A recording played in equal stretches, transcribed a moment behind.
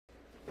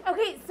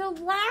Okay, so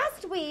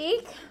last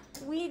week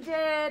we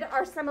did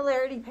our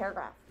similarity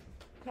paragraph,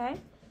 okay?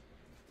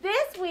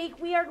 This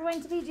week we are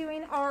going to be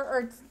doing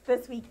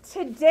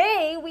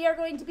today we are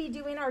going to be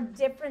doing our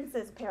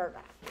differences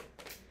paragraph.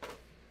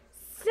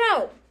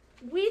 So,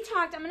 we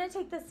talked, I'm going to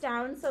take this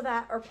down so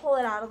that, or pull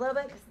it out a little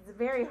bit because it's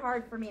very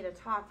hard for me to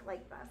talk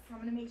like this. So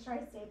I'm going to make sure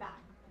I stay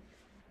back.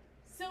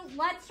 So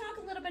let's talk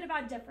a little bit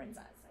about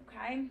differences,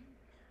 okay?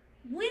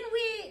 When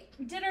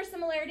we did our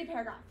similarity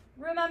paragraph,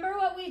 remember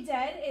what we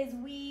did is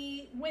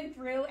we went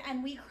through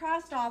and we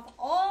crossed off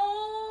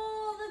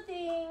all the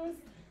things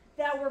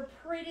that were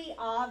pretty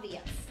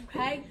obvious,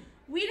 okay?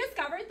 We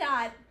discovered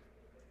that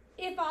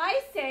if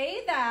I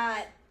say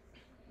that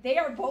they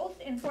are both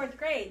in 4th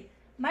grade,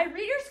 my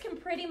readers can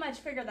pretty much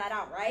figure that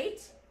out,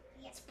 right?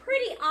 Yes. It's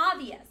pretty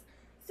obvious.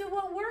 So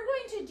what we're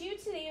going to do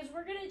today is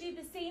we're going to do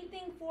the same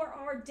thing for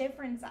our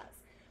differences.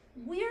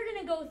 We are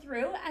going to go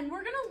through and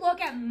we're going to look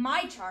at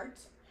my chart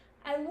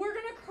and we're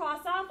going to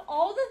cross off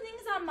all the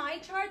things on my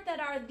chart that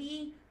are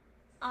the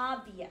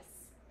obvious,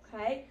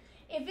 okay?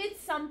 If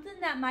it's something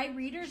that my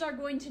readers are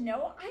going to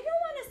know, I don't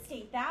want to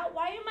state that.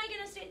 Why am I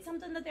going to state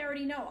something that they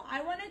already know?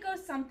 I want to go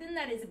something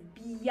that is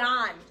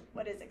beyond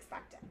what is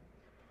expected,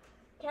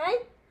 okay?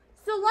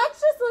 So let's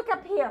just look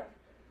up here.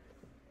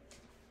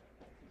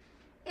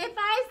 If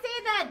I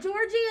say that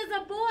Georgie is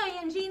a boy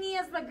and Jeannie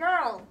is the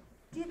girl,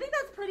 do you think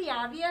that's pretty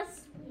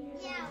obvious?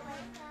 Yeah.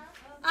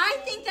 I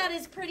think that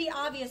is pretty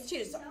obvious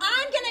too. So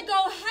I'm going to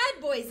go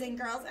ahead, boys and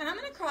girls, and I'm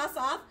going to cross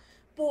off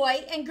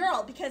boy and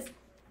girl because,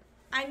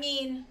 I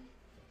mean,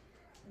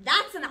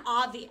 that's an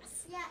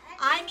obvious. Yeah,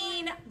 I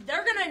mean,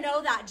 they're going to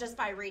know that just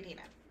by reading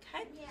it.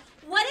 Okay? Yeah.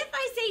 What if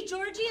I say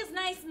Georgie is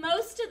nice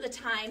most of the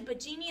time, but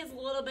Jeannie is a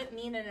little bit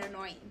mean and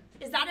annoying?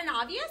 Is that an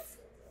obvious?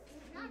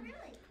 Not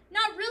really.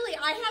 Not really.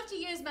 I have to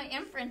use my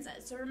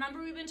inferences. So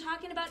remember, we've been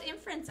talking about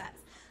inferences.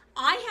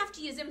 I have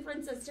to use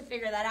inferences to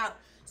figure that out.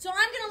 So I'm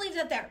going to leave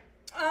that there.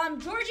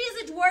 Georgie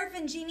is a dwarf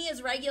and Jeannie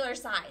is regular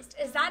sized.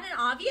 Is that an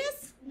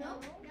obvious? No.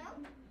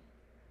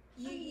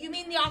 You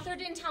mean the author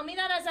didn't tell me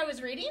that as I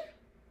was reading?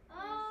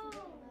 Oh.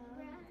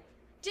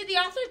 Did the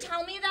author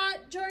tell me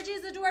that Georgie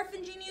is a dwarf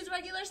and Jeannie is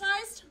regular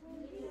sized?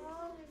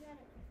 No.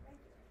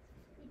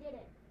 He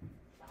didn't.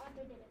 The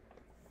author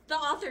didn't. The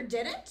author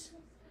didn't?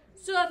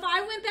 So if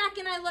I went back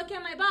and I look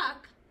at my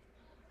book,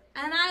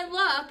 and I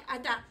look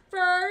at that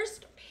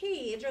first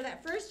page or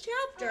that first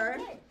chapter,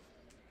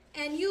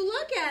 and you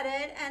look at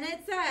it and it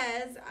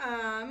says,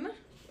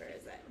 where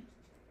is it?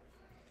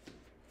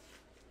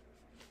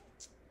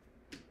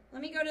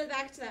 Let me go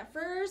back to that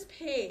first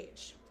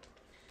page.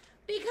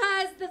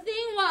 Because the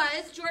thing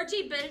was,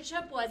 Georgie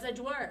Bishop was a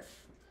dwarf.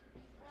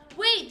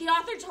 Wait, the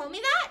author told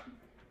me that?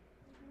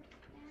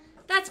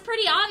 That's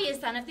pretty obvious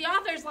then. If the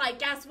author's like,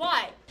 guess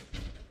what?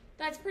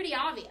 That's pretty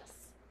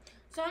obvious.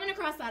 So I'm going to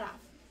cross that off.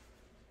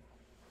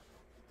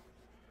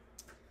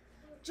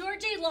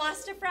 Georgie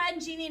lost a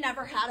friend. Jeannie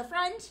never had a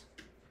friend.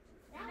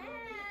 I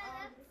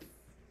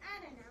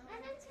don't know.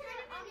 That's kind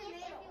of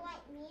obvious if you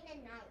like mean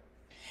and nice.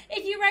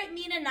 If you write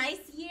mean and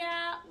nice,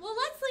 yeah. Well,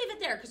 let's leave it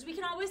there because we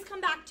can always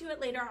come back to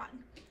it later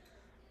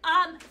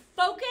on.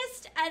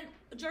 Focused, and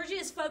Georgie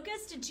is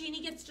focused and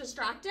Jeannie gets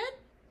distracted.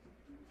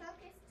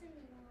 Focused and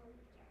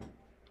no.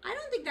 I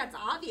don't think that's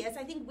obvious.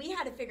 I think we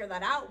had to figure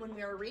that out when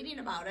we were reading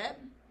about it.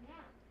 Yeah.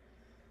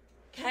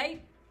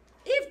 Okay.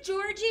 If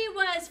Georgie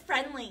was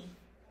friendly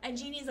and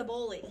Jeannie's a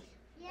bully.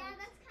 Yeah,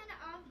 that's kind of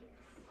obvious.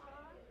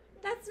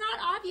 That's not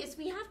obvious.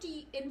 We have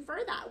to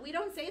infer that. We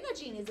don't say that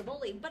Jeannie's a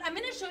bully. But I'm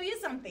going to show you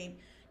something.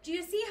 Do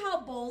you see how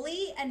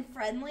bully and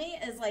friendly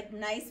is like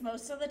nice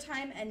most of the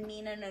time and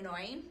mean and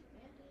annoying?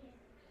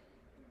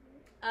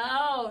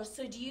 Oh,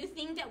 so do you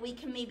think that we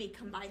can maybe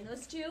combine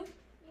those two?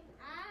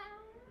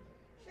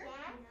 Sure.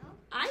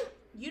 Yeah.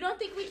 You don't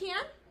think we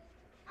can?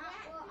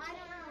 Well, I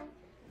don't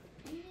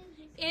know.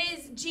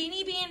 Is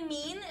Jeannie being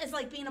mean is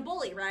like being a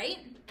bully, right?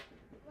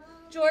 Well,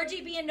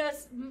 Georgie being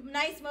nice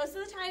most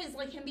of the time is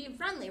like him being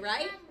friendly,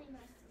 right?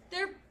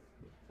 They're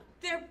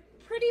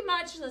pretty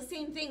much the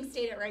same thing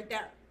stated right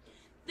there.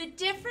 The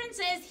difference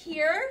is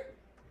here,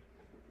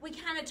 we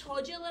kind of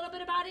told you a little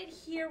bit about it.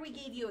 Here we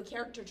gave you a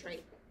character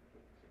trait.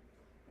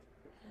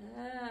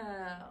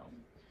 Oh.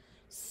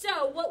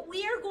 So what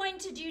we are going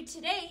to do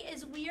today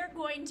is we are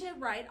going to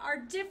write our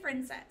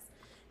differences.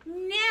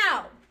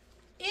 Now,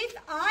 if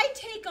I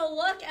take a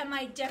look at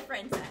my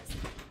differences,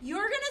 you're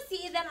going to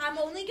see that I'm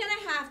only going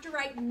to have to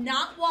write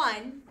not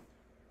one,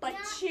 but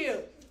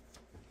two.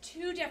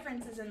 Two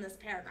differences in this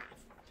paragraph.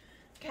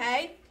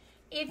 Okay?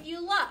 If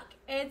you look,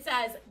 it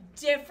says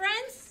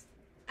difference,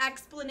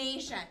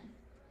 explanation.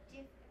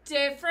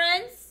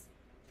 Difference,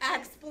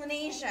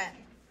 explanation.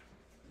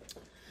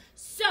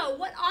 So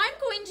what I'm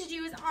going to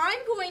do is I'm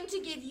going to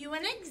give you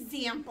an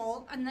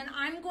example, and then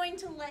I'm going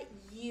to let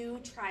you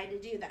try to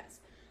do this.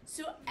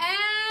 So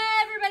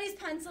everybody's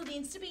pencil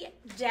needs to be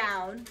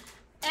down.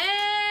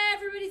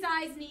 Everybody's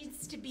eyes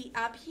needs to be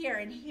up here,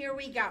 and here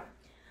we go.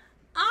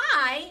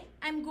 I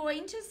am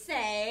going to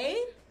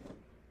say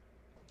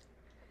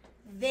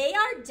they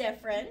are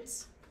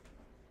different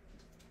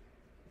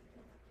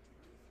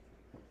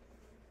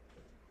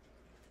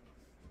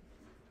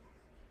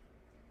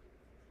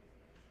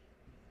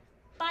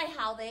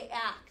how they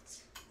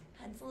act.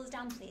 Pencil is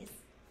down, please.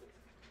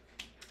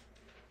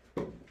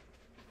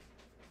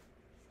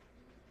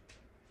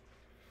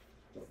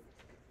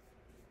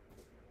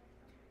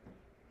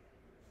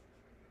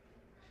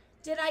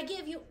 Did I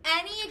give you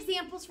any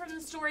examples from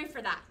the story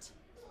for that?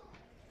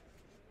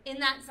 In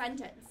that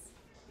sentence?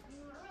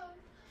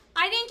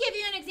 I didn't give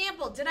you an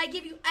example. Did I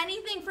give you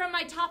anything from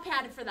my top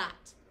hat for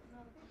that?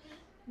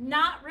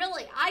 Not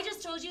really. I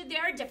just told you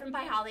they're different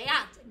by how they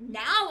act.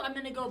 Now I'm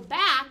going to go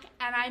back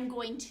and I'm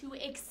going to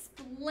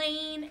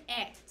explain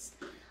it.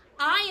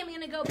 I am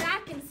going to go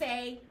back and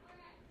say,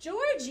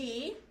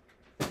 Georgie,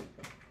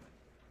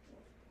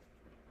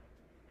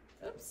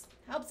 oops,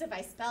 helps if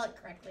I spell it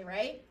correctly,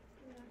 right?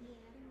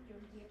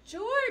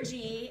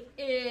 Georgie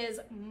is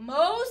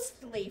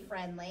mostly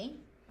friendly.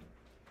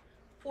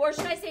 Or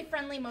should I say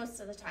friendly most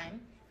of the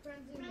time?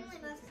 Friendly most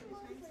of the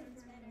time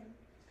sounds better.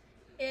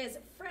 Is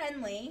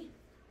friendly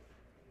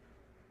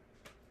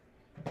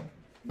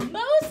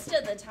most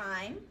of the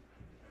time.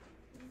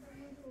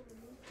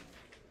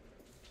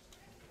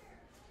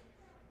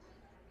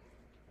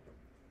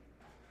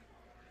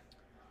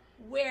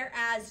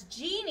 Whereas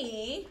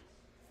Jeannie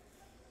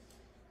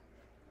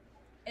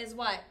is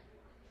what?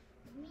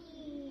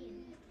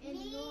 Mean.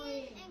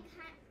 Annoying.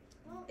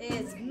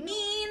 Is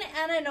mean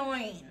and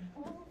annoying.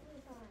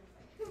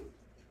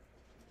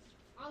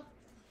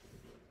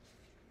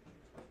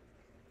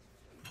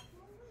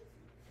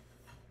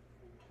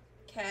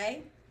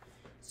 Okay,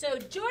 so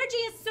Georgie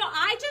is, so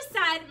I just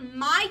said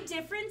my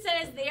difference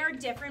is they are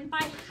different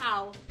by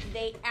how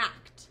they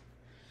act.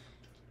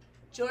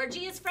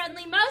 Georgie is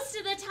friendly most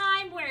of the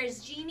time,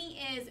 whereas Jeannie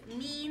is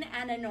mean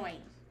and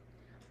annoying.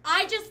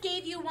 I just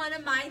gave you one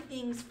of my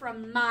things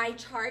from my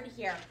chart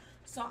here.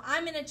 So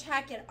I'm going to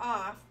check it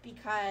off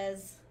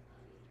because,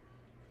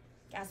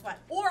 guess what?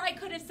 Or I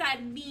could have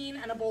said mean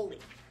and a bully.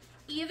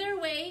 Either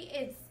way,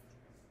 it's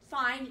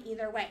fine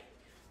either way.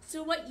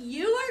 So what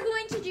you are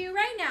going to do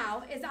right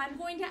now is I'm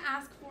going to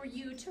ask for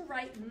you to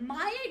write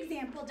my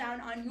example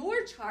down on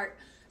your chart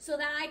so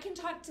that I can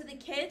talk to the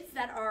kids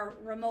that are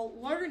remote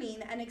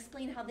learning and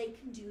explain how they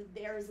can do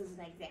theirs as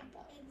an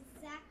example.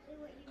 Exactly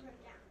what you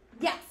wrote down.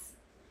 Yes.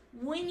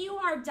 When you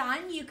are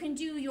done, you can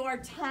do your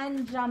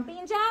 10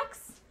 jumping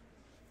jacks,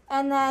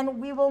 and then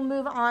we will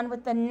move on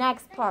with the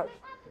next part.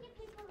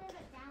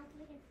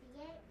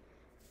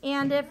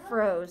 And it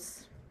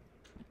froze.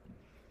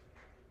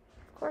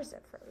 Of course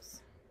it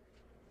froze.